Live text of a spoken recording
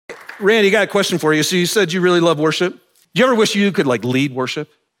Randy, got a question for you. So you said you really love worship. Do you ever wish you could lead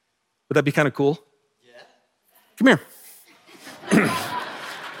worship? Would that be kind of cool? Yeah. Come here.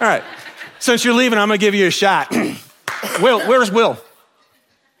 All right. Since you're leaving, I'm going to give you a shot. Will, where's Will?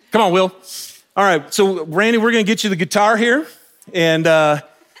 Come on, Will. All right. So Randy, we're going to get you the guitar here, and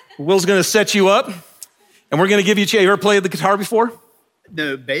Will's going to set you up, and we're going to give you a chance. You ever played the guitar before?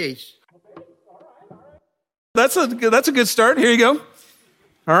 No, bass. That's a good start. Here you go.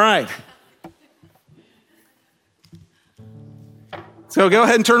 All right. So go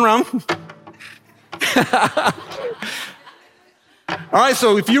ahead and turn around. All right,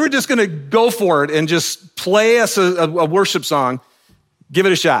 so if you were just going to go for it and just play us a worship song, give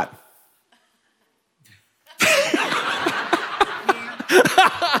it a shot.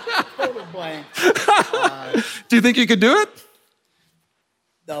 Total blank. Do you think you could do it?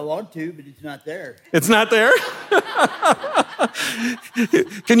 I want to, but it's not there. It's not there?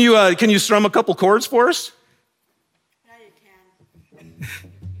 Can you strum a couple chords for us? Yeah, you can.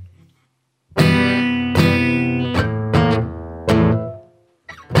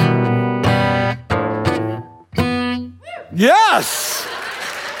 Yes!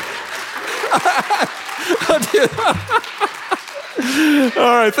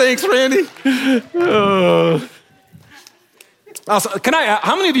 All right, thanks, Randy. Also,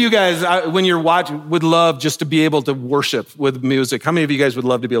 how many of you guys, when you're watching, would love just to be able to worship with music? How many of you guys would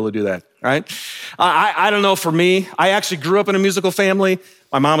love to be able to do that, right? I don't know, for me, I actually grew up in a musical family.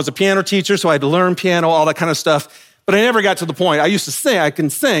 My mom was a piano teacher, so I had to learn piano, all that kind of stuff. But I never got to the point. I used to sing, I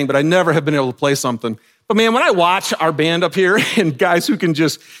can sing, but I never have been able to play something. But man, when I watch our band up here and guys who can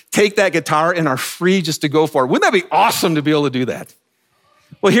just take that guitar and are free just to go for it, wouldn't that be awesome to be able to do that?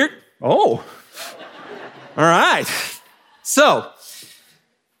 Well, all right. So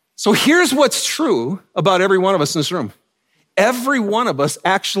here's what's true about every one of us in this room. Every one of us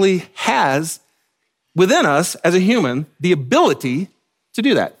actually has within us as a human the ability to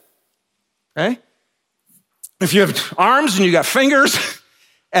do that, okay? If you have arms and you got fingers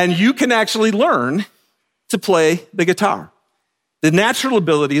and you can actually learn to play the guitar. The natural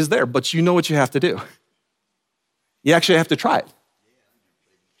ability is there, but you know what you have to do. You actually have to try it.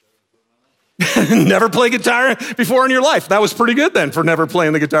 Never played guitar before in your life. That was pretty good then for never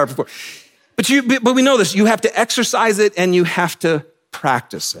playing the guitar before. But we know this. You have to exercise it and you have to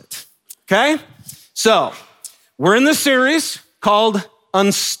practice it. Okay? So we're in this series called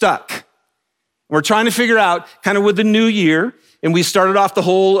Unstuck. We're trying to figure out kind of with the new year, and we started off the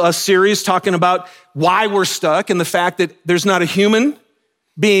whole series talking about why we're stuck and the fact that there's not a human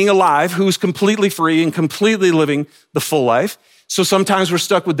being alive who's completely free and completely living the full life. So sometimes we're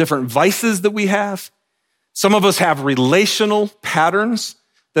stuck with different vices that we have. Some of us have relational patterns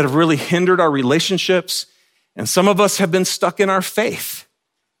that have really hindered our relationships. And some of us have been stuck in our faith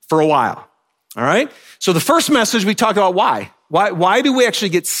for a while. All right? So the first message, we talked about why. Why do we actually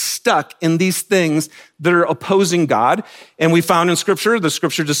get stuck in these things that are opposing God? And we found in Scripture, the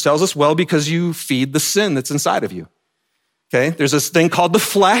Scripture just tells us, well, because you feed the sin that's inside of you. Okay? There's this thing called the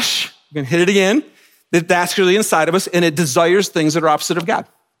flesh. You can hit it again. That's actually inside of us, and it desires things that are opposite of God.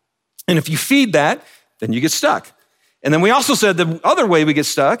 And if you feed that, then you get stuck. And then we also said the other way we get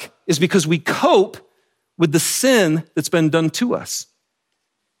stuck is because we cope with the sin that's been done to us.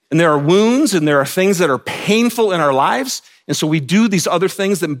 And there are wounds and there are things that are painful in our lives. And so we do these other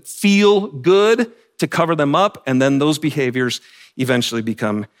things that feel good to cover them up. And then those behaviors eventually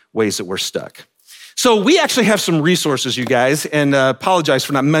become ways that we're stuck. So we actually have some resources, you guys, and apologize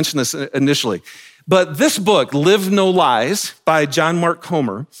for not mentioning this initially. But this book, Live No Lies by John Mark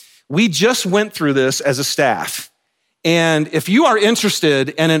Comer, we just went through this as a staff. And if you are interested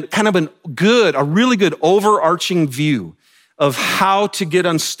in kind of a really good overarching view of how to get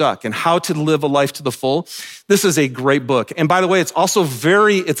unstuck and how to live a life to the full, this is a great book. And by the way, it's also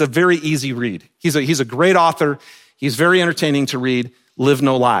it's a very easy read. He's a great author. He's very entertaining to read. Live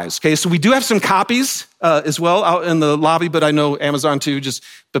No Lies. Okay, so we do have some copies as well out in the lobby, but I know Amazon too,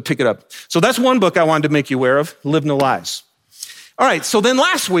 but pick it up. So that's one book I wanted to make you aware of, Live No Lies. All right, so then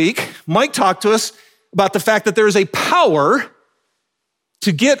last week, Mike talked to us about the fact that there is a power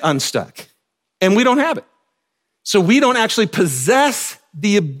to get unstuck, and we don't have it. So we don't actually possess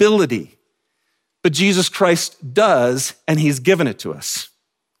the ability, but Jesus Christ does, and he's given it to us,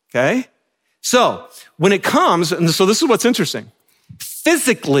 okay? So when it comes, and so this is what's interesting.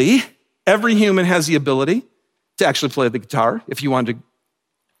 Physically, every human has the ability to actually play the guitar if you wanted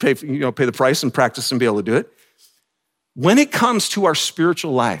to pay the price and practice and be able to do it. When it comes to our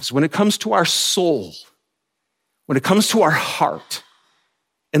spiritual lives, when it comes to our soul, when it comes to our heart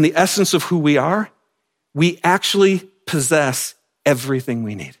and the essence of who we are, we actually possess everything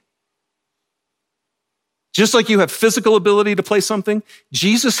we need. Just like you have physical ability to play something,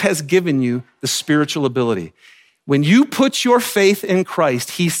 Jesus has given you the spiritual ability. When you put your faith in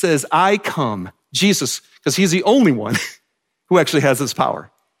Christ, he says, I come, Jesus, because he's the only one who actually has this power.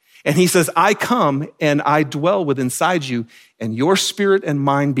 And he says, I come and I dwell within inside you, and your spirit and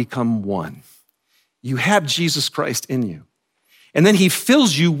mind become one. You have Jesus Christ in you. And then he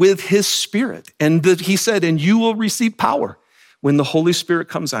fills you with his spirit. And he said, and you will receive power when the Holy Spirit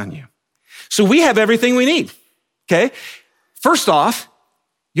comes on you. So we have everything we need, okay? First off,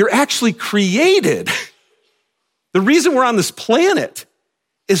 you're actually created. The reason we're on this planet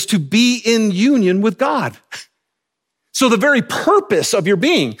is to be in union with God. So the very purpose of your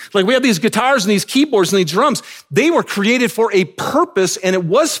being, like we have these guitars and these keyboards and these drums, they were created for a purpose, and it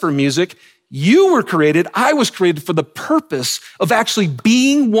was for music. You were created, I was created for the purpose of actually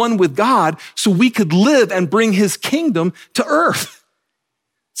being one with God so we could live and bring his kingdom to earth.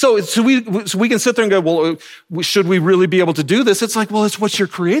 So we can sit there and go, well, should we really be able to do this? It's like, well, it's what you're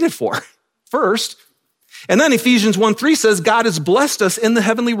created for first. And then Ephesians 1:3 says, God has blessed us in the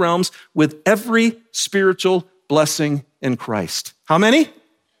heavenly realms with every spiritual blessing in Christ. How many?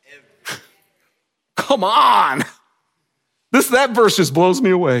 Come on. That verse just blows me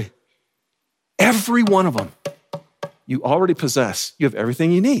away. Every one of them you already possess. You have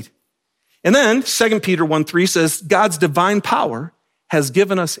everything you need. And then 2 Peter 1:3 says, God's divine power has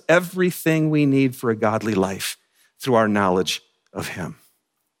given us everything we need for a godly life through our knowledge of him.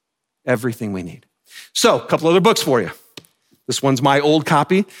 Everything we need. So, a couple other books for you. This one's my old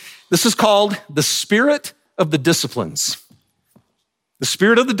copy. This is called The Spirit of the Disciplines. The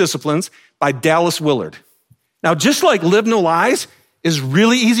Spirit of the Disciplines by Dallas Willard. Now, just like Live No Lies is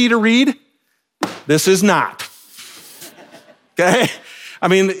really easy to read, this is not. Okay? I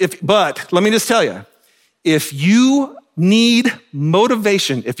mean, but let me just tell you, if you need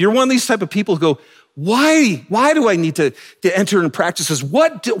motivation, if you're one of these type of people who go, why do I need to enter in practices?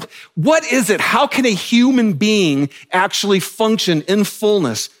 What is it? How can a human being actually function in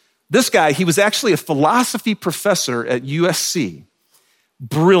fullness? This guy, he was actually a philosophy professor at USC.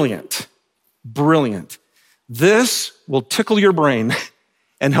 Brilliant. This will tickle your brain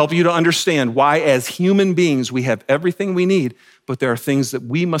and help you to understand why as human beings we have everything we need, but there are things that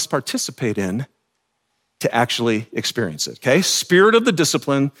we must participate in to actually experience it, okay? Spirit of the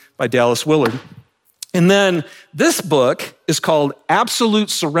Discipline by Dallas Willard. And then this book is called Absolute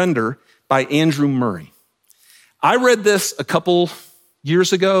Surrender by Andrew Murray. I read this a couple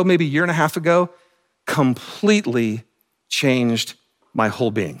years ago, maybe a year and a half ago, completely changed my whole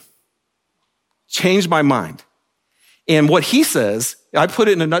being. Changed my mind. And what he says, I put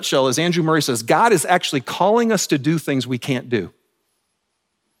it in a nutshell, is Andrew Murray says, God is actually calling us to do things we can't do.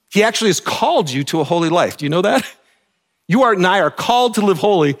 He actually has called you to a holy life. Do you know that? You and I are called to live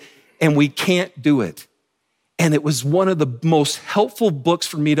holy, and we can't do it. And it was one of the most helpful books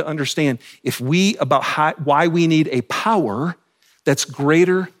for me to understand why we need a power that's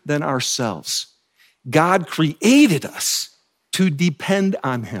greater than ourselves. God created us to depend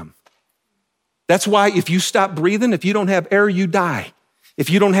on him. That's why if you stop breathing, if you don't have air, you die. If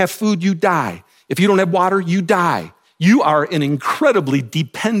you don't have food, you die. If you don't have water, you die. You are an incredibly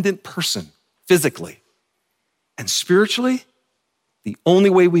dependent person physically. And spiritually, the only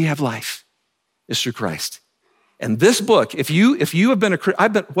way we have life is through Christ. And this book, if you have been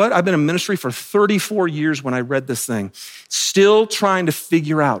I've been in ministry for 34 years when I read this thing, still trying to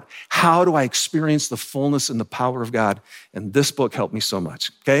figure out how do I experience the fullness and the power of God. And this book helped me so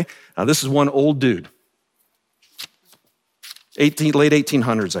much, okay? Now this is one old dude, late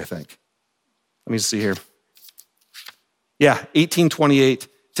 1800s, I think. Let me see here. Yeah, 1828 to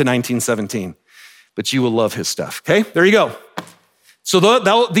 1917. But you will love his stuff, okay? There you go. So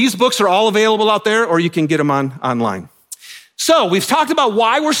these books are all available out there, or you can get them online. So we've talked about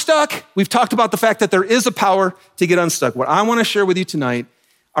why we're stuck. We've talked about the fact that there is a power to get unstuck. What I want to share with you tonight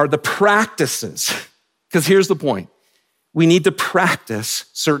are the practices, because here's the point. We need to practice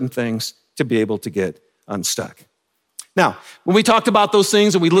certain things to be able to get unstuck. Now, when we talked about those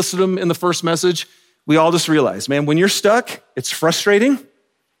things and we listed them in the first message, we all just realized, man, when you're stuck, it's frustrating.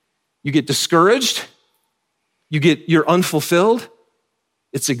 You get discouraged. You're unfulfilled.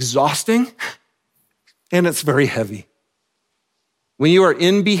 It's exhausting, and it's very heavy. When you are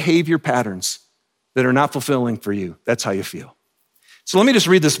in behavior patterns that are not fulfilling for you, that's how you feel. So let me just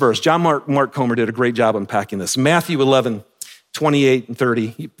read this verse. John Mark Comer did a great job unpacking this. Matthew 11, 28 and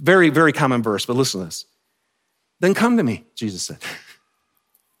 30. Very, very common verse, but listen to this. Then come to me, Jesus said.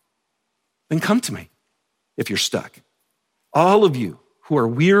 Then come to me if you're stuck. All of you who are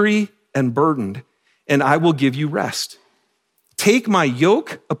weary and burdened, and I will give you rest. Take my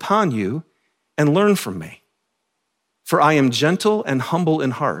yoke upon you and learn from me, For I am gentle and humble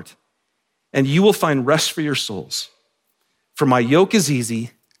in heart, and you will find rest for your souls. For my yoke is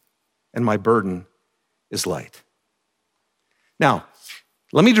easy and my burden is light. Now,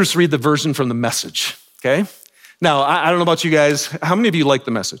 let me just read the version from the Message, okay? Now, I don't know about you guys. How many of you like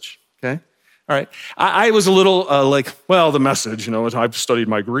the Message, okay? All right. I was a little the Message, I've studied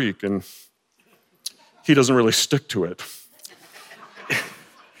my Greek and he doesn't really stick to it.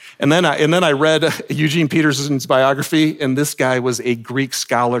 And then I read Eugene Peterson's biography, and this guy was a Greek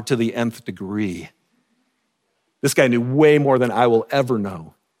scholar to the nth degree. This guy knew way more than I will ever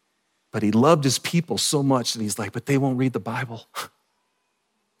know. But he loved his people so much that he's like, but they won't read the Bible.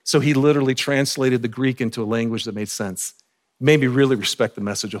 So he literally translated the Greek into a language that made sense. Made me really respect the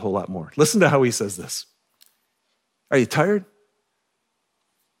Message a whole lot more. Listen to how he says this. Are you tired?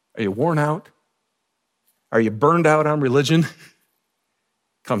 Are you worn out? Are you burned out on religion?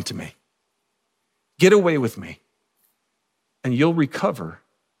 Come to me. Get away with me, and you'll recover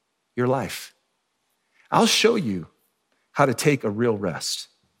your life. I'll show you how to take a real rest.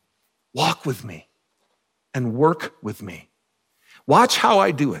 Walk with me and work with me. Watch how I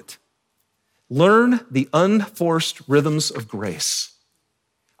do it. Learn the unforced rhythms of grace.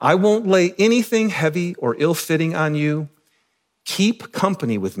 I won't lay anything heavy or ill-fitting on you. Keep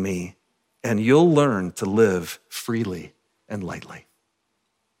company with me, and you'll learn to live freely and lightly.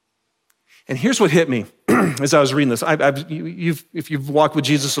 And here's what hit me as I was reading this. If you've walked with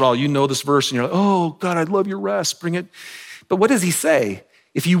Jesus at all, you know this verse, and you're like, oh, God, I love your rest. Bring it. But what does he say?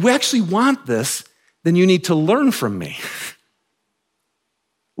 If you actually want this, then you need to learn from me.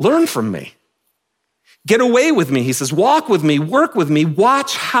 Learn from me. Get away with me, he says. Walk with me, work with me,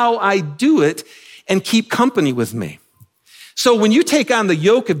 watch how I do it, and keep company with me. So when you take on the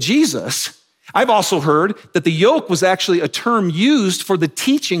yoke of Jesus, I've also heard that the yoke was actually a term used for the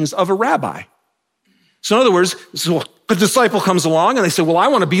teachings of a rabbi. So in other words, so a disciple comes along and they say, well, I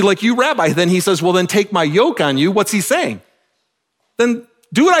want to be like you, Rabbi. Then he says, well, then take my yoke on you. What's he saying? Then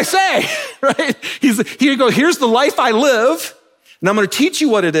do what I say, right? Here you go, here's the life I live, and I'm going to teach you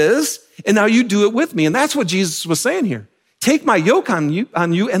what it is, and now you do it with me. And that's what Jesus was saying here. Take my yoke on you,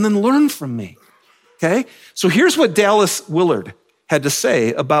 and then learn from me, okay? So here's what Dallas Willard had to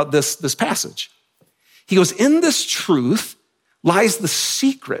say about this passage. He goes, in this truth lies the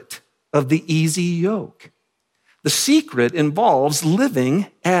secret of the easy yoke. The secret involves living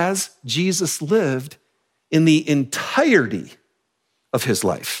as Jesus lived in the entirety of his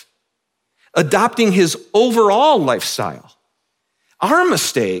life, adopting his overall lifestyle. Our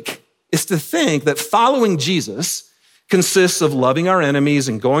mistake is to think that following Jesus consists of loving our enemies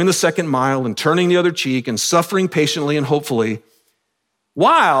and going the second mile and turning the other cheek and suffering patiently and hopefully,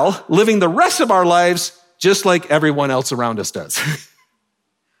 while living the rest of our lives just like everyone else around us does.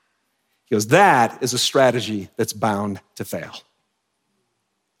 He goes, that is a strategy that's bound to fail.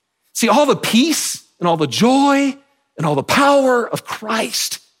 See, all the peace and all the joy and all the power of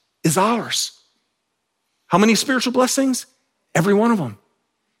Christ is ours. How many spiritual blessings? Every one of them.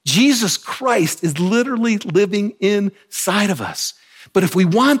 Jesus Christ is literally living inside of us. But if we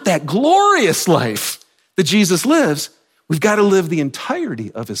want that glorious life that Jesus lives, we've got to live the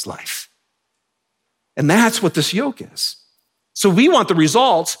entirety of his life. And that's what this yoke is. So we want the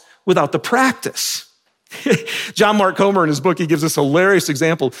results without the practice. John Mark Comer, in his book, he gives this hilarious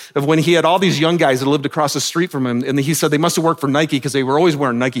example of when he had all these young guys that lived across the street from him, and he said they must have worked for Nike because they were always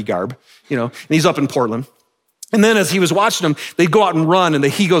wearing Nike garb, and he's up in Portland. And then as he was watching them, they'd go out and run, and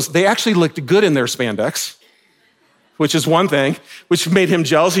he goes, they actually looked good in their spandex, which is one thing, which made him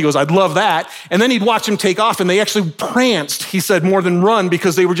jealous. He goes, I'd love that. And then he'd watch them take off, and they actually pranced, he said, more than run,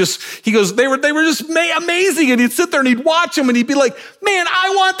 because they were just amazing. And he'd sit there and he'd watch them, and he'd be like, man,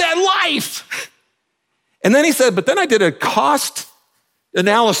 I want that life. And then he said, but then I did a cost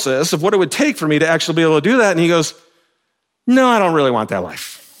analysis of what it would take for me to actually be able to do that. And he goes, no, I don't really want that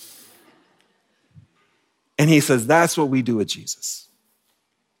life. And he says, that's what we do with Jesus.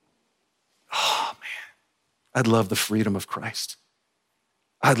 Oh, man, I'd love the freedom of Christ.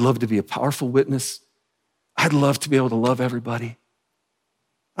 I'd love to be a powerful witness. I'd love to be able to love everybody.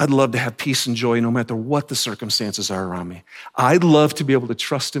 I'd love to have peace and joy no matter what the circumstances are around me. I'd love to be able to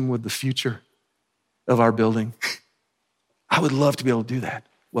trust him with the future of our building. I would love to be able to do that.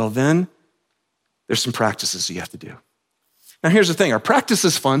 Well, then there's some practices you have to do. Now, here's the thing. Our practice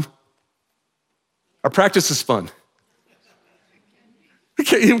is fun. Our practice is fun.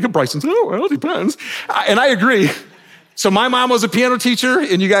 Okay, Bryson says, oh, well, it depends. And I agree. So my mom was a piano teacher,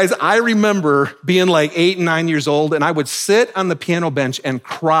 and you guys, I remember being like 8 and 9 years old, and I would sit on the piano bench and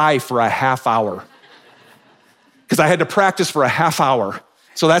cry for a half hour because I had to practice for a half hour.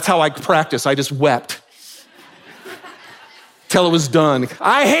 So that's how I practice. I just wept. till it was done.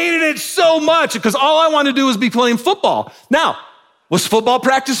 I hated it so much because all I wanted to do was be playing football. Now, was football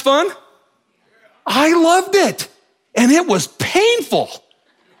practice fun? I loved it. And it was painful.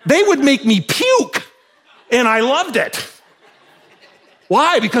 They would make me puke. And I loved it.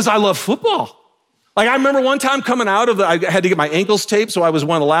 Why? Because I love football. Like I remember one time coming out of I had to get my ankles taped, so I was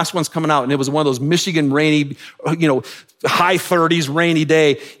one of the last ones coming out, and it was one of those Michigan rainy, high 30s rainy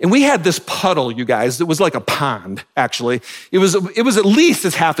day. And we had this puddle, you guys. It was like a pond, actually. It was at least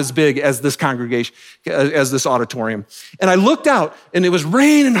as half as big as this congregation, as this auditorium. And I looked out, and it was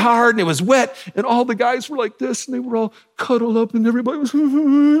raining hard, and it was wet, and all the guys were like this, and they were all cuddled up, and everybody was,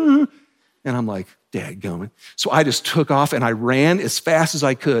 and I'm like, dadgummit. So I just took off and I ran as fast as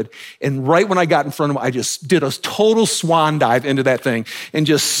I could. And right when I got in front of him, I just did a total swan dive into that thing and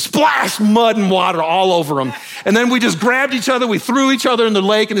just splashed mud and water all over him. And then we just grabbed each other, we threw each other in the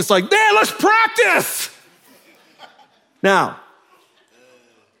lake, and it's like, there, let's practice. Now,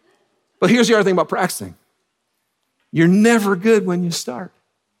 but here's the other thing about practicing. You're never good when you start.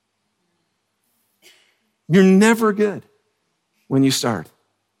 You're never good when you start.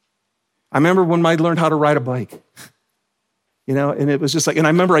 I remember when I learned how to ride a bike, and it was just like, and I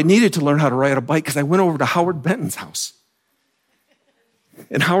remember I needed to learn how to ride a bike because I went over to Howard Benton's house.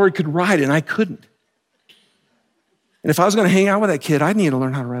 And Howard could ride and I couldn't. And if I was going to hang out with that kid, I'd need to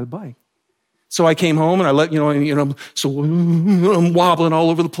learn how to ride a bike. So I came home and so I'm wobbling all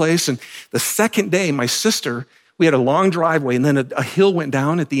over the place. And the second day, my sister, we had a long driveway and then a hill went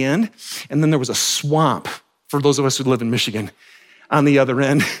down at the end. And then there was a swamp for those of us who live in Michigan on the other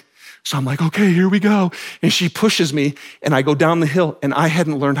end. So I'm like, okay, here we go. And she pushes me and I go down the hill and I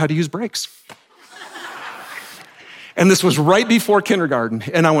hadn't learned how to use brakes. And this was right before kindergarten.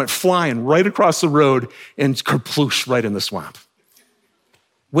 And I went flying right across the road and kerploosh right in the swamp.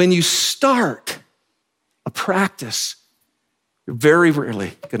 When you start a practice, you're very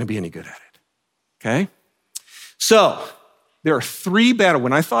rarely going to be any good at it, okay? So there are three battles.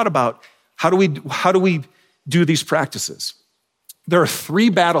 When I thought about how do we do these practices, there are three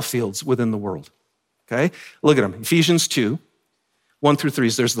battlefields within the world, okay? Look at them. Ephesians 2, 1 through 3.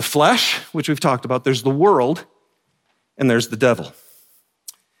 There's the flesh, which we've talked about. There's the world, and there's the devil.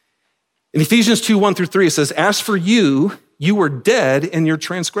 In Ephesians 2, 1 through 3, it says, as for you, you were dead in your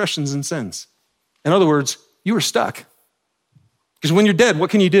transgressions and sins. In other words, you were stuck. Because when you're dead,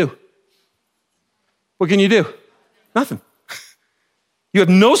 what can you do? What can you do? Nothing. You have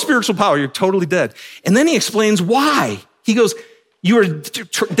no spiritual power. You're totally dead. And then he explains why. He goes, you are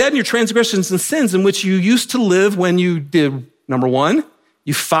dead in your transgressions and sins in which you used to live when you did, number one,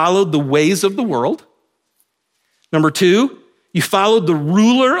 you followed the ways of the world. Number two, you followed the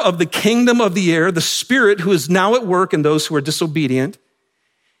ruler of the kingdom of the air, the spirit who is now at work in those who are disobedient.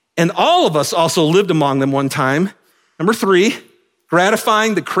 And all of us also lived among them one time. Number three,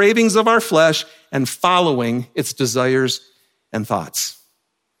 gratifying the cravings of our flesh and following its desires and thoughts.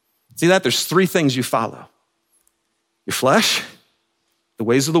 See that? There's three things you follow. Your flesh, the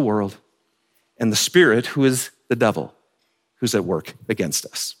ways of the world, and the spirit, who is the devil, who's at work against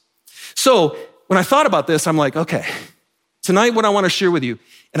us. So when I thought about this, I'm like, okay, tonight what I want to share with you,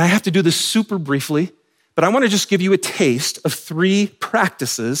 and I have to do this super briefly, but I want to just give you a taste of three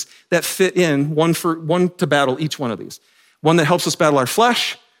practices that fit in, one to battle each one of these. One that helps us battle our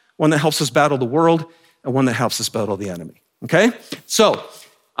flesh, one that helps us battle the world, and one that helps us battle the enemy, okay? So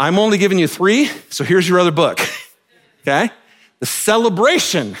I'm only giving you three, so here's your other book, okay? The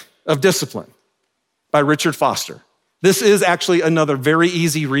Celebration of Discipline by Richard Foster. This is actually another very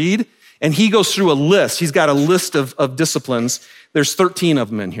easy read, and he goes through a list. He's got a list of disciplines. There's 13 of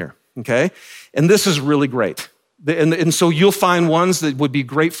them in here, okay? And this is really great. And so you'll find ones that would be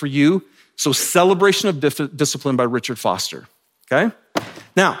great for you. So Celebration of Discipline by Richard Foster, okay?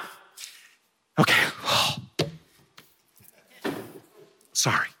 Now, okay.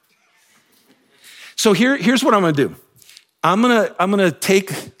 Sorry. So here's what I'm gonna do. I'm gonna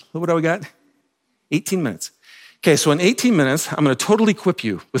take, what do we got? 18 minutes. Okay, so in 18 minutes, I'm gonna totally equip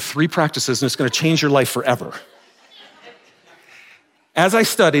you with three practices and it's gonna change your life forever. As I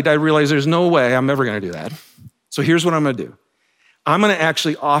studied, I realized there's no way I'm ever gonna do that. So here's what I'm gonna do. I'm gonna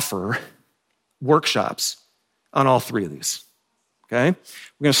actually offer workshops on all three of these, okay?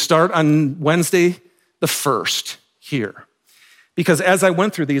 We're gonna start on Wednesday the 1st here. Because as I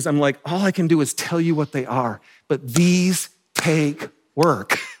went through these, I'm like, all I can do is tell you what they are, but these take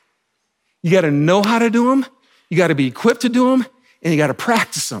work. You gotta know how to do them, you gotta be equipped to do them, and you gotta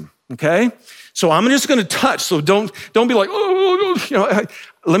practice them, okay? So I'm just gonna touch, so don't be like,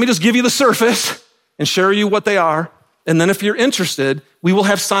 let me just give you the surface and share you what they are, And then if you're interested, we will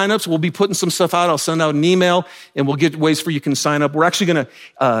have signups. We'll be putting some stuff out. I'll send out an email and we'll get ways for you can sign up. We're actually going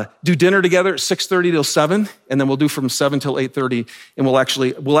to do dinner together at 6:30 till 7, and then we'll do from 7 till 8:30, and we'll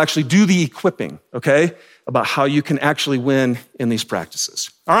actually do the equipping, okay, about how you can actually win in these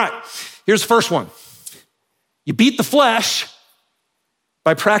practices. All right, here's the first one. You beat the flesh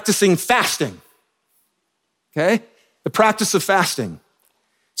by practicing fasting, okay? The practice of fasting.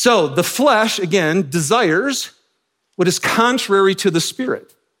 So the flesh, again, desires what is contrary to the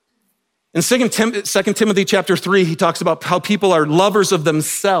Spirit. In 2 Timothy chapter 3, he talks about how people are lovers of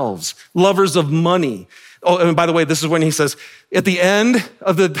themselves, lovers of money. Oh, and by the way, this is when he says, at the end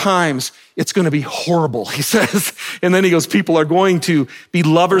of the times, it's going to be horrible, he says. And then he goes, people are going to be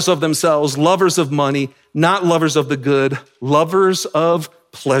lovers of themselves, lovers of money, not lovers of the good, lovers of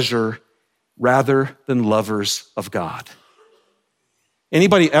pleasure rather than lovers of God.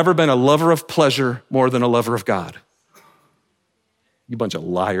 Anybody ever been a lover of pleasure more than a lover of God? You bunch of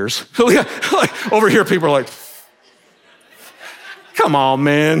liars. Like, over here, people are like, come on,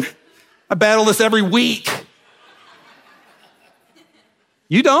 man. I battle this every week.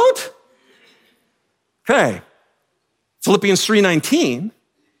 You don't? Okay. Philippians 3:19,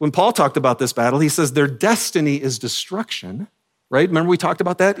 when Paul talked about this battle, he says their destiny is destruction, right? Remember we talked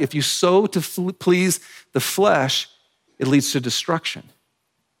about that? If you sow to please the flesh, it leads to destruction.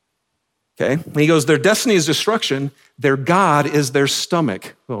 Okay, and he goes, their destiny is destruction, their God is their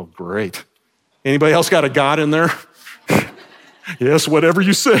stomach. Oh, great. Anybody else got a God in there? Yes, whatever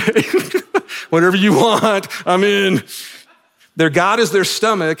you say, whatever you want, I'm in. Their God is their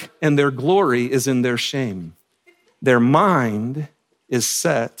stomach, and their glory is in their shame. Their mind is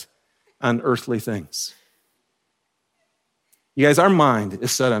set on earthly things. You guys, our mind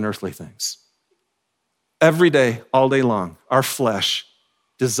is set on earthly things. Every day, all day long, our flesh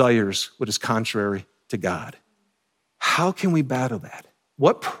desires what is contrary to God. How can we battle that?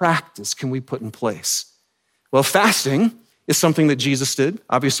 What practice can we put in place? Well, fasting is something that Jesus did.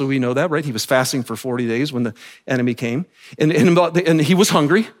 Obviously, we know that, right? He was fasting for 40 days when the enemy came. And he was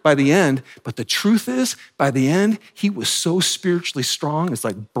hungry by the end. But the truth is, by the end, he was so spiritually strong, it's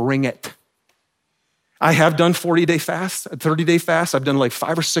like, bring it. I have done 40-day fasts, 30-day fasts. I've done like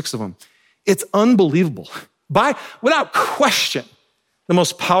 5 or 6 of them. It's unbelievable. Without question, the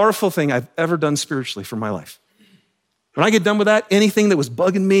most powerful thing I've ever done spiritually for my life. When I get done with that, anything that was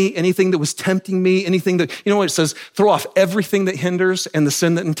bugging me, anything that was tempting me, anything that, you know what it says, throw off everything that hinders and the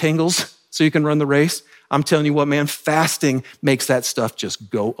sin that entangles so you can run the race. I'm telling you what, man, fasting makes that stuff just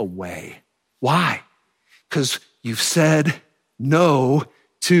go away. Why? Because you've said no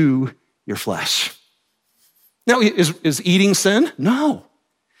to your flesh. Now, is eating sin? No.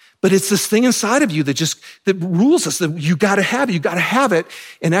 But it's this thing inside of you that rules us, that you gotta have it,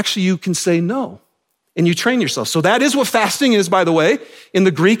 and actually you can say no, and you train yourself. So that is what fasting is, by the way. In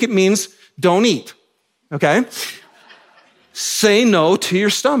the Greek, it means don't eat, okay? Say no to your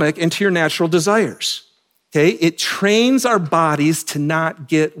stomach and to your natural desires, okay? It trains our bodies to not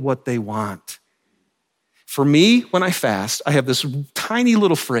get what they want. For me, when I fast, I have this tiny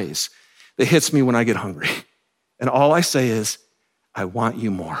little phrase that hits me when I get hungry. And all I say is, I want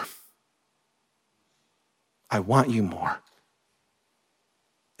you more. I want you more.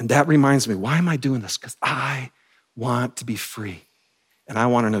 And that reminds me, why am I doing this? Because I want to be free and I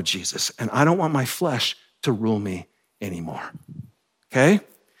want to know Jesus and I don't want my flesh to rule me anymore. Okay?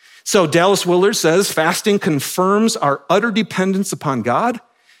 So Dallas Willard says, fasting confirms our utter dependence upon God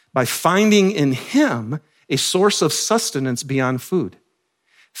by finding in him a source of sustenance beyond food.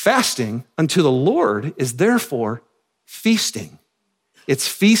 Fasting unto the Lord is therefore feasting. It's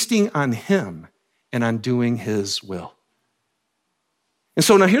feasting on him and on doing his will. And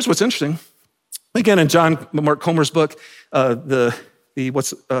so now here's what's interesting. Again, in John Mark Comer's book, the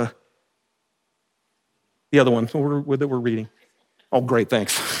other one that we're reading? Oh, great,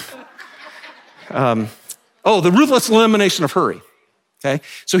 thanks. The ruthless elimination of hurry. Okay,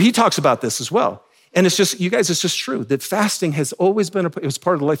 so he talks about this as well. And it's just, you guys, it's just true that fasting has always been, it was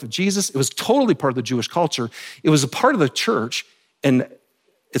part of the life of Jesus. It was totally part of the Jewish culture. It was a part of the church, and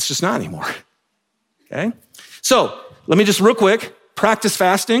it's just not anymore, okay? So let me just real quick, practice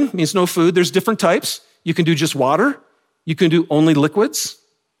fasting means no food. There's different types. You can do just water. You can do only liquids,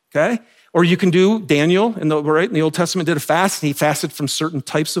 okay? Or you can do, Daniel in the Old Testament did a fast. He fasted from certain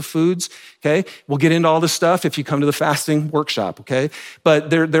types of foods, okay? We'll get into all this stuff if you come to the fasting workshop, okay? But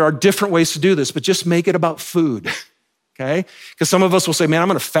there are different ways to do this, but just make it about food, okay? Because some of us will say, man, I'm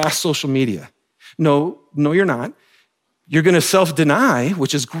gonna fast social media. No, you're not. You're gonna self-deny,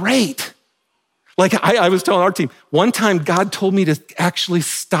 which is great. Like I was telling our team, one time God told me to actually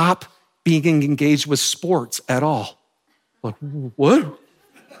stop being engaged with sports at all. Like, what?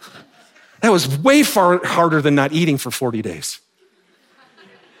 That was way far harder than not eating for 40 days.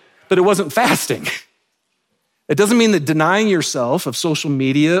 But it wasn't fasting. It doesn't mean that denying yourself of social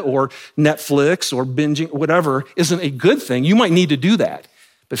media or Netflix or binging, whatever, isn't a good thing. You might need to do that.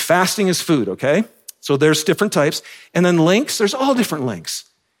 But fasting is food, okay? So there's different types. And then lengths, there's all different lengths.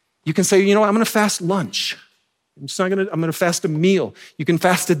 You can say, you know what, I'm gonna fast lunch. I'm gonna fast a meal. You can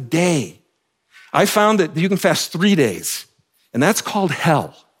fast a day. I found that you can fast 3 days, and that's called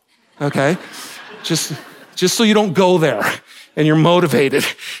hell, okay? Just so you don't go there and you're motivated.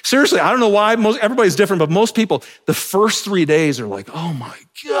 Seriously, I don't know why, everybody's different, but most people, the first 3 days are like, oh my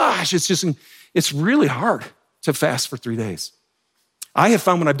gosh, it's really hard to fast for 3 days. I have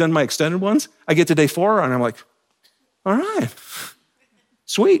found when I've done my extended ones, I get to day 4 and I'm like, all right,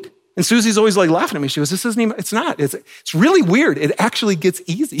 sweet. And Susie's always like laughing at me. She goes, this isn't even, it's not. It's really weird. It actually gets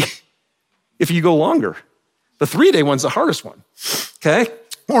easy if you go longer. The 3-day one's the hardest one, okay?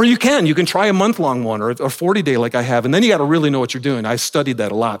 Or you can try a month-long one or a 40-day like I have, and then you gotta really know what you're doing. I studied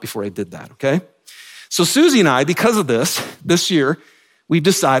that a lot before I did that, okay? So Susie and I, because of this year, we've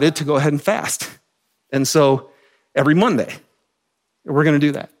decided to go ahead and fast. And so every Monday, we're gonna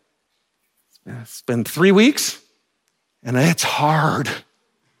do that. It's been 3 weeks, and it's hard.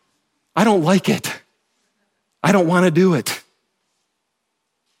 I don't like it. I don't wanna do it.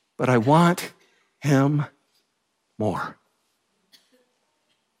 But I want him more.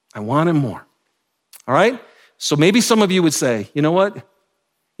 I want him more. All right? So maybe some of you would say, you know what?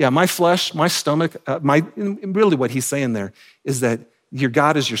 Yeah, my flesh, my stomach, really what he's saying there is that your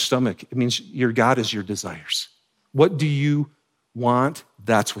God is your stomach. It means your God is your desires. What do you want?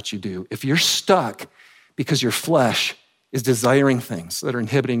 That's what you do. If you're stuck because your flesh is desiring things that are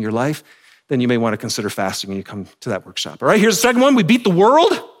inhibiting your life, then you may want to consider fasting when you come to that workshop. All right, here's the second one. We beat the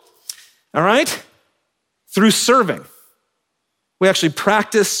world, all right, through serving. We actually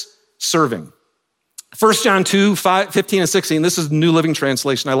practice serving. 1 John 2, 15 and 16, this is the New Living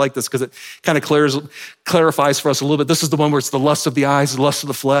Translation. I like this because it kind of clarifies for us a little bit. This is the one where it's the lust of the eyes, the lust of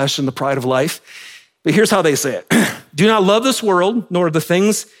the flesh, and the pride of life. But here's how they say it. Do not love this world, nor the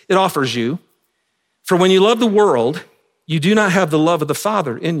things it offers you. For when you love the world, you do not have the love of the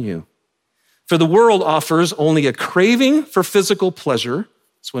Father in you. For the world offers only a craving for physical pleasure.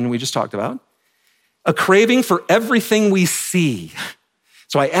 That's one we just talked about. A craving for everything we see.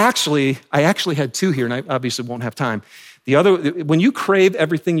 So I actually had 2 here, and I obviously won't have time. The other, when you crave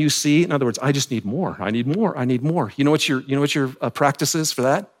everything you see, in other words, I just need more. I need more. I need more. You know what your practice is for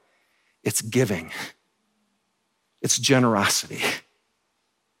that? It's giving. It's generosity.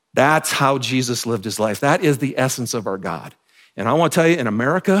 That's how Jesus lived his life. That is the essence of our God. And I want to tell you, in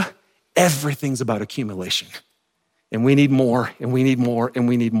America, everything's about accumulation. And we need more, and we need more, and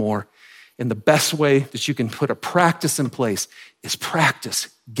we need more. And the best way that you can put a practice in place is practice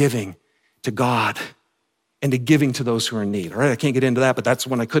giving to God and to giving to those who are in need. All right, I can't get into that, but that's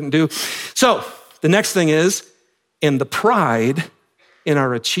one I couldn't do. So the next thing is in the pride in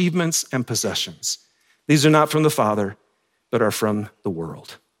our achievements and possessions. These are not from the Father, but are from the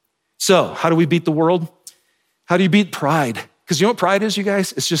world. So how do we beat the world? How do you beat pride? Because you know what pride is, you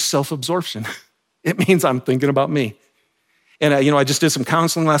guys? It's just self-absorption. It means I'm thinking about me. And I just did some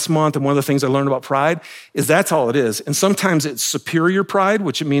counseling last month, and one of the things I learned about pride is that's all it is. And sometimes it's superior pride,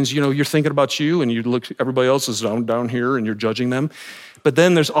 which it means, you're thinking about you and you look, everybody else is down here and you're judging them. But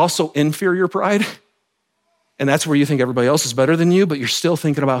then there's also inferior pride. And that's where you think everybody else is better than you, but you're still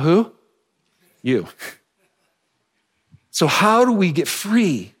thinking about who? You. So how do we get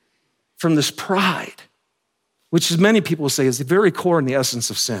free from this pride, which many people say is the very core and the essence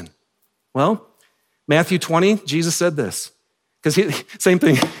of sin? Well, Matthew 20, Jesus said this. Because same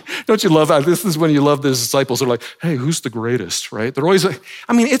thing, don't you love that? This is when you love the disciples. They're like, hey, who's the greatest, right? They're always like,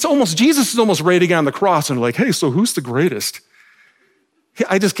 Jesus is almost ready to get on the cross and like, hey, so who's the greatest?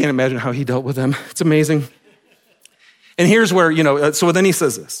 I just can't imagine how he dealt with them. It's amazing. And here's where, so then he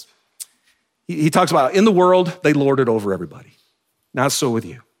says this. He talks about, in the world, they lord it over everybody. Not so with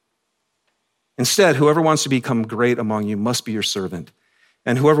you. Instead, whoever wants to become great among you must be your servant,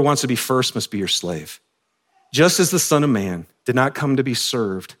 and whoever wants to be first must be your slave. Just as the Son of Man did not come to be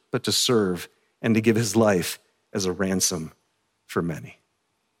served, but to serve and to give his life as a ransom for many.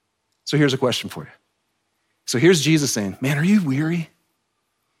 So here's a question for you. So here's Jesus saying, man, are you weary?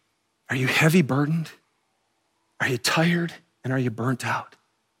 Are you heavy burdened? Are you tired? And are you burnt out?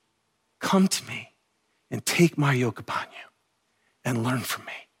 Come to me and take my yoke upon you and learn from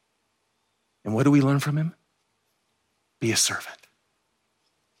me. And what do we learn from him? Be a servant.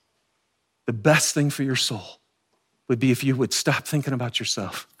 The best thing for your soul would be if you would stop thinking about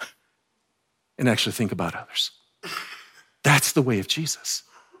yourself and actually think about others. That's the way of Jesus.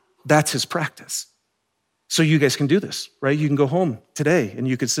 That's his practice. So you guys can do this, right? You can go home today and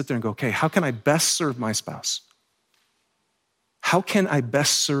you can sit there and go, okay, how can I best serve my spouse? How can I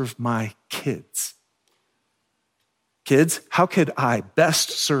best serve my kids? Kids, how could I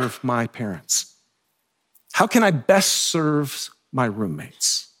best serve my parents? How can I best serve my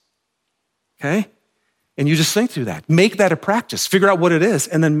roommates? Okay? And you just think through that. Make that a practice. Figure out what it is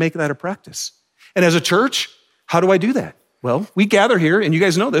and then make that a practice. And as a church, how do I do that? Well, we gather here, and you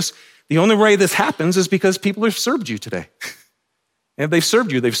guys know this. The only way this happens is because people have served you today. And they've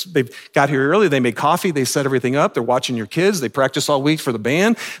served you. They've got here early. They made coffee. They set everything up. They're watching your kids. They practice all week for the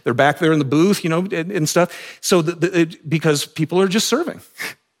band. They're back there in the booth, and stuff. So because people are just serving.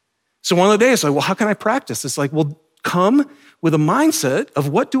 So one of the days, like, well, how can I practice? It's like, well, come with a mindset of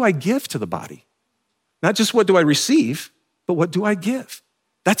what do I give to the body? Not just what do I receive, but what do I give?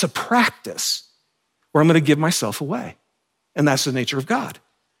 That's a practice where I'm going to give myself away. And that's the nature of God.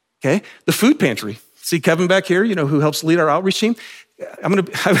 Okay? The food pantry. See Kevin back here, who helps lead our outreach team?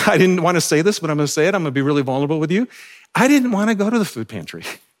 I didn't want to say this, but I'm going to say it. I'm going to be really vulnerable with you. I didn't want to go to the food pantry.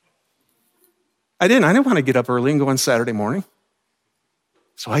 I didn't want to get up early and go on Saturday morning.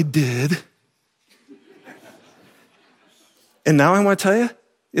 So I did. And now I want to tell you,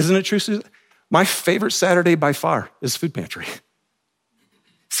 isn't it true, Susan? My favorite Saturday by far is food pantry.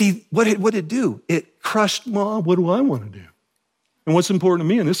 See, what did it do? It crushed, Mom, what do I want to do? And what's important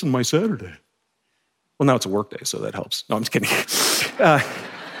to me? And this is my Saturday. Well, now it's a work day, so that helps. No, I'm just kidding.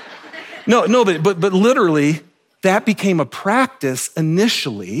 But literally, that became a practice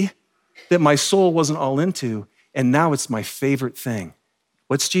initially that my soul wasn't all into, and now it's my favorite thing.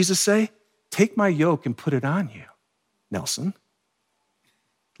 What's Jesus say? Take my yoke and put it on you, Nelson.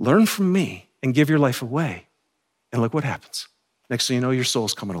 Learn from me and give your life away. And look what happens. Next thing you know, your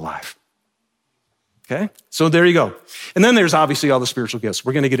soul's coming alive. Okay? So there you go. And then there's obviously all the spiritual gifts.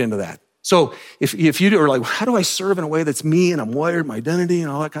 We're going to get into that. So if you are like, how do I serve in a way that's me and I'm wired, my identity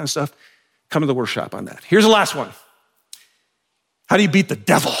and all that kind of stuff, come to the workshop on that. Here's the last one. How do you beat the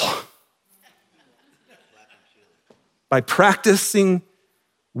devil? By practicing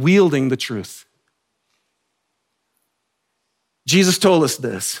wielding the truth. Jesus told us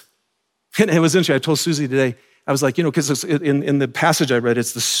this. And it was interesting. I told Susie today, I was like, because in the passage I read,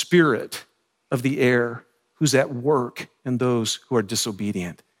 it's the spirit of the air who's at work in those who are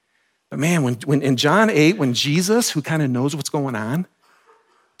disobedient. But man, when in John 8, when Jesus, who kind of knows what's going on,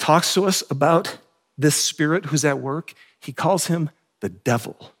 talks to us about this spirit who's at work, he calls him the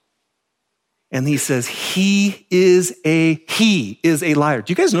devil. And he says, he is a liar.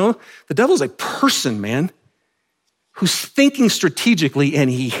 Do you guys know the devil's a person, man, who's thinking strategically and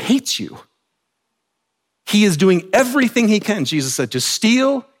he hates you. He is doing everything he can, Jesus said, to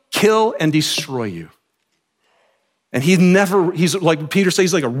steal, kill, and destroy you. And he's like Peter says,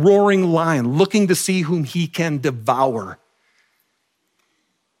 he's like a roaring lion looking to see whom he can devour.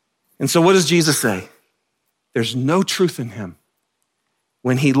 And so what does Jesus say? There's no truth in him.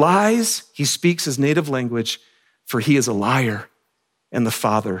 When he lies, he speaks his native language, for he is a liar and the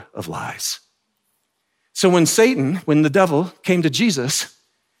father of lies. So when the devil came to Jesus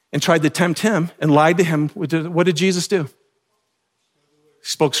and tried to tempt him and lied to him, what did Jesus do? He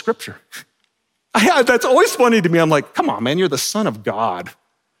spoke scripture. That's always funny to me. I'm like, come on, man, you're the Son of God.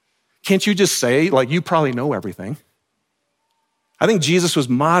 Can't you just say, like, you probably know everything? I think Jesus was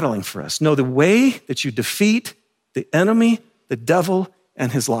modeling for us. No, the way that you defeat the enemy, the devil,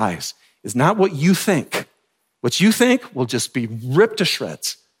 and his lies is not what you think. What you think will just be ripped to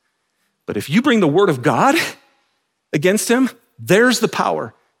shreds. But if you bring the word of God against him, there's the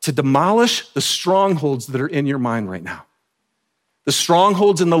power to demolish the strongholds that are in your mind right now. The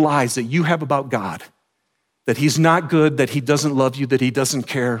strongholds and the lies that you have about God, that he's not good, that he doesn't love you, that he doesn't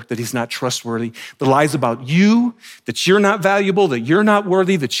care, that he's not trustworthy. The lies about you, that you're not valuable, that you're not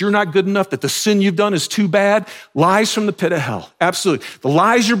worthy, that you're not good enough, that the sin you've done is too bad. Lies from the pit of hell. Absolutely. The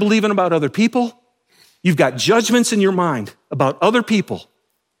lies you're believing about other people, you've got judgments in your mind about other people.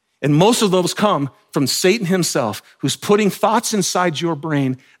 And most of those come from Satan himself, who's putting thoughts inside your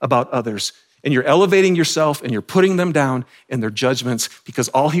brain about others. And you're elevating yourself and you're putting them down in their judgments because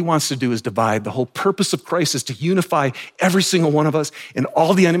all he wants to do is divide. The whole purpose of Christ is to unify every single one of us, and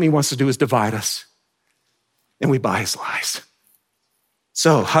all the enemy wants to do is divide us. And we buy his lies.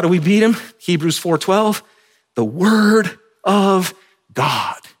 So how do we beat him? Hebrews 4:12, the word of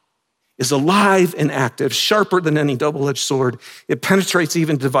God is alive and active, sharper than any double-edged sword. It penetrates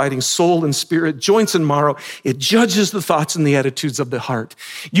even dividing soul and spirit, joints and marrow. It judges the thoughts and the attitudes of the heart.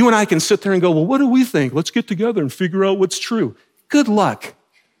 You and I can sit there and go, well, what do we think? Let's get together and figure out what's true. Good luck.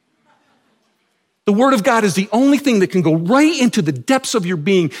 The word of God is the only thing that can go right into the depths of your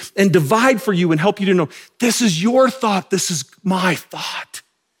being and divide for you and help you to know, this is your thought, this is my thought.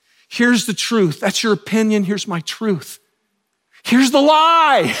 Here's the truth. That's your opinion. Here's my truth. Here's the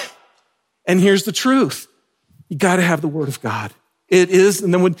lie. And here's the truth. You got to have the word of God. It is,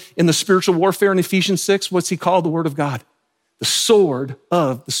 and then in the spiritual warfare in Ephesians 6, what's he called? The word of God. The sword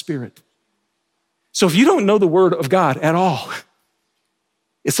of the Spirit. So if you don't know the word of God at all,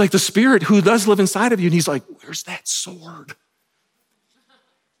 it's like the Spirit who does live inside of you, and he's like, where's that sword?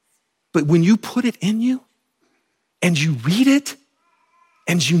 But when you put it in you, and you read it,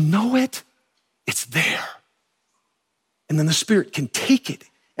 and you know it, it's there. And then the Spirit can take it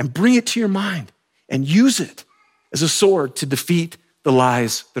and bring it to your mind and use it as a sword to defeat the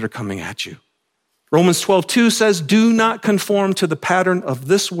lies that are coming at you. Romans 12:2 says, do not conform to the pattern of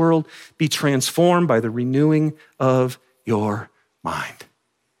this world, be transformed by the renewing of your mind.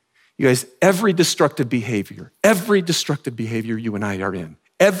 You guys, every destructive behavior you and I are in,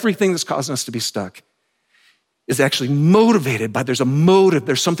 everything that's causing us to be stuck is actually motivated by, there's a motive,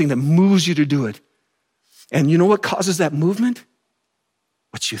 there's something that moves you to do it. And you know what causes that movement?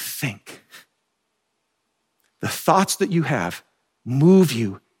 What you think. The thoughts that you have move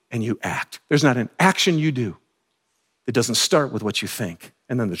you and you act. There's not an action you do that doesn't start with what you think.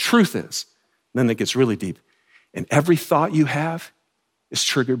 And then the truth is, then it gets really deep. And every thought you have is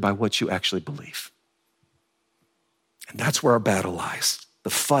triggered by what you actually believe. And that's where our battle lies. The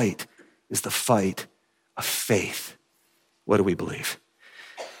fight is the fight of faith. What do we believe?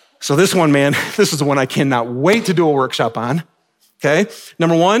 So this one, man, this is the one I cannot wait to do a workshop on, okay?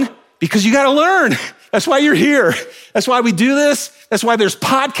 Number one, because you gotta learn. That's why you're here. That's why we do this. That's why there's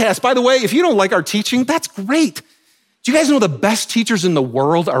podcasts. By the way, if you don't like our teaching, that's great. Do you guys know the best teachers in the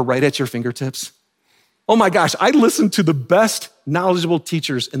world are right at your fingertips? Oh my gosh, I listen to the best knowledgeable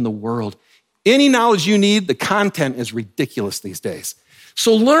teachers in the world. Any knowledge you need, the content is ridiculous these days.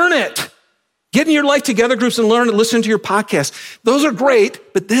 So learn it. Get in your life together groups and learn and listen to your podcasts. Those are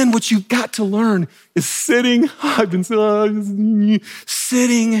great, but then what you've got to learn is sitting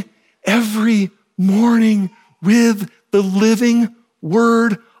every morning with the living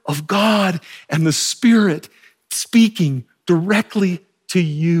word of God and the Spirit speaking directly to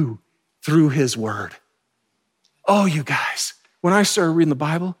you through his word. Oh, you guys, when I started reading the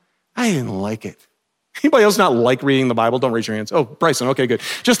Bible, I didn't like it. Anybody else not like reading the Bible? Don't raise your hands. Oh, Bryson, okay, good.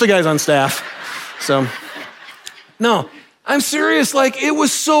 Just the guys on staff. So, no, I'm serious. Like, it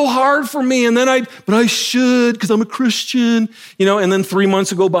was so hard for me. And then but I should, because I'm a Christian, and then 3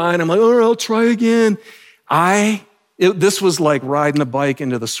 months go by and I'm like, all right, I'll try again. This was like riding a bike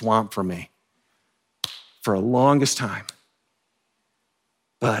into the swamp for me for a longest time.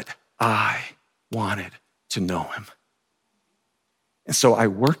 But I wanted to know him. And so I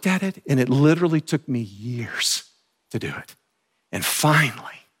worked at it, and it literally took me years to do it. And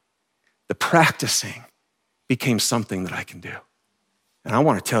finally, the practicing became something that I can do. And I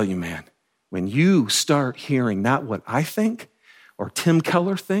want to tell you, man, when you start hearing not what I think, or Tim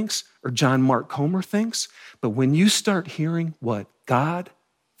Keller thinks, or John Mark Comer thinks, but when you start hearing what God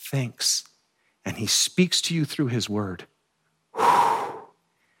thinks, and he speaks to you through his word,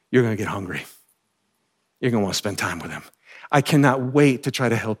 you're going to get hungry. You're going to want to spend time with him. I cannot wait to try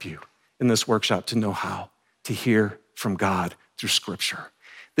to help you in this workshop to know how to hear from God through Scripture.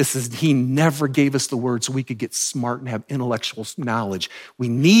 He never gave us the word so we could get smart and have intellectual knowledge. We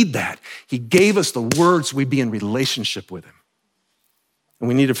need that. He gave us the word so we'd be in relationship with him. And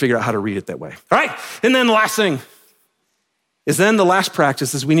we need to figure out how to read it that way. All right, and then the last thing is the last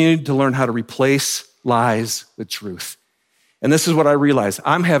practice is we need to learn how to replace lies with truth. And this is what I realized.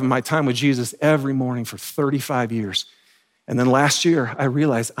 I'm having my time with Jesus every morning for 35 years. And then last year, I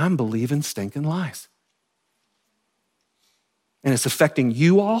realized I'm believing stinking lies. And it's affecting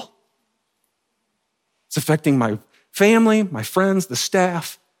you all. It's affecting my family, my friends, the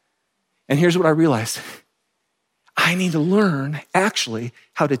staff. And here's what I realized. I need to learn, actually,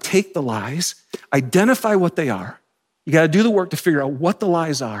 how to take the lies, identify what they are. You got to do the work to figure out what the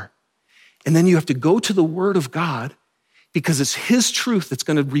lies are. And then you have to go to the Word of God because it's his truth that's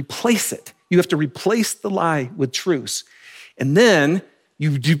going to replace it. You have to replace the lie with truth. And then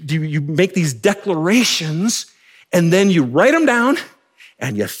you make these declarations, and then you write them down,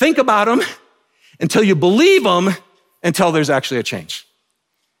 and you think about them until you believe them, until there's actually a change.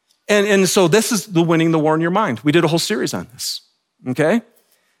 And so this is the winning the war in your mind. We did a whole series on this, okay?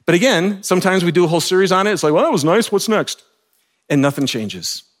 But again, sometimes we do a whole series on it. It's like, well, that was nice. What's next? And nothing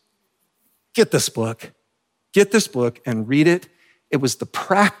changes. Get this book. Get this book and read it. It was the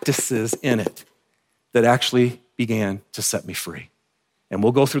practices in it that actually began to set me free. And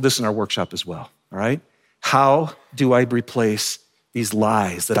we'll go through this in our workshop as well. all right? How do I replace these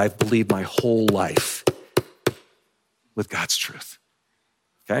lies that I've believed my whole life with God's truth?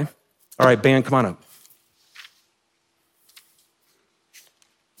 Okay? All right, band, come on up.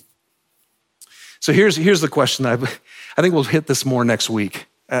 So here's the question. I think we'll hit this more next week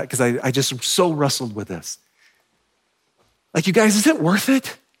because I just so wrestled with this. Like, you guys, is it worth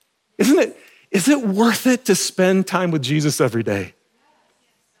it? Is it worth it to spend time with Jesus every day?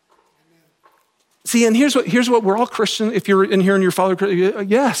 See, and here's what we're all Christian. If you're in here and you're following Christ,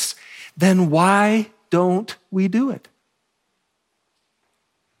 yes. Then why don't we do it?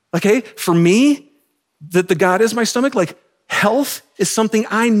 Okay, for me, that the God is my stomach, like health is something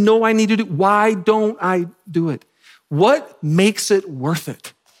I know I need to do. Why don't I do it? What makes it worth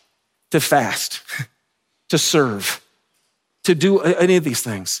it to fast, to serve, to do any of these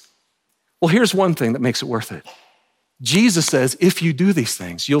things? Well, here's one thing that makes it worth it. Jesus says, if you do these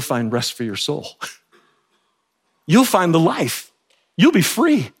things, you'll find rest for your soul. You'll find the life. You'll be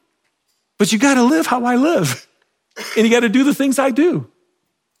free. But you got to live how I live. And you got to do the things I do.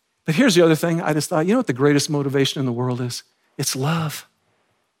 But here's the other thing. I just thought, you know what the greatest motivation in the world is? It's love.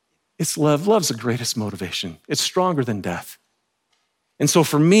 It's love. Love's the greatest motivation. It's stronger than death. And so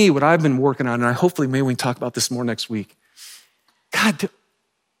for me, what I've been working on, and I hopefully maybe we can talk about this more next week. God, do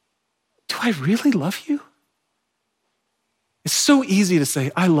I really love you? It's so easy to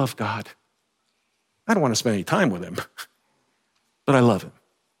say, I love God. I don't want to spend any time with him, but I love him.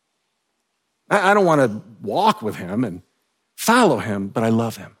 I don't want to walk with him and follow him, but I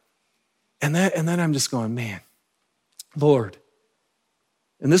love him. And then I'm just going, man, Lord.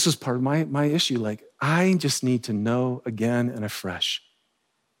 And this was part of my issue. Like, I just need to know again and afresh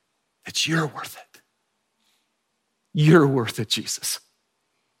that you're worth it. You're worth it, Jesus.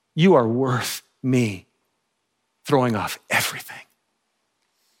 You are worth me throwing off everything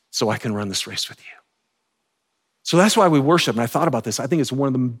so I can run this race with you. So that's why we worship. And I thought about this. I think it's one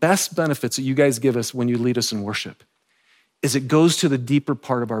of the best benefits that you guys give us when you lead us in worship is it goes to the deeper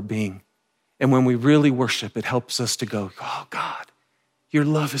part of our being. And when we really worship, it helps us to go, oh God, your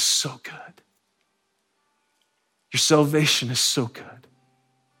love is so good. Your salvation is so good.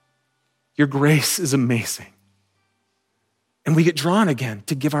 Your grace is amazing. And we get drawn again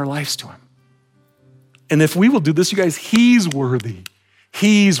to give our lives to him. And if we will do this, you guys, he's worthy.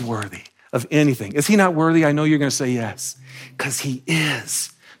 He's worthy of anything. Is he not worthy? I know you're going to say yes, because he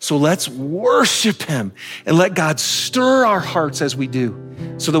is. So let's worship him and let God stir our hearts as we do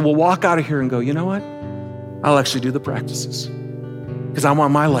so that we'll walk out of here and go, you know what? I'll actually do the practices because I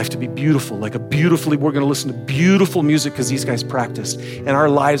want my life to be beautiful, we're going to listen to beautiful music because these guys practiced, and our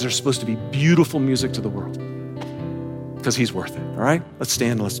lives are supposed to be beautiful music to the world because he's worth it. All right? Let's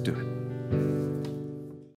stand and let's do it.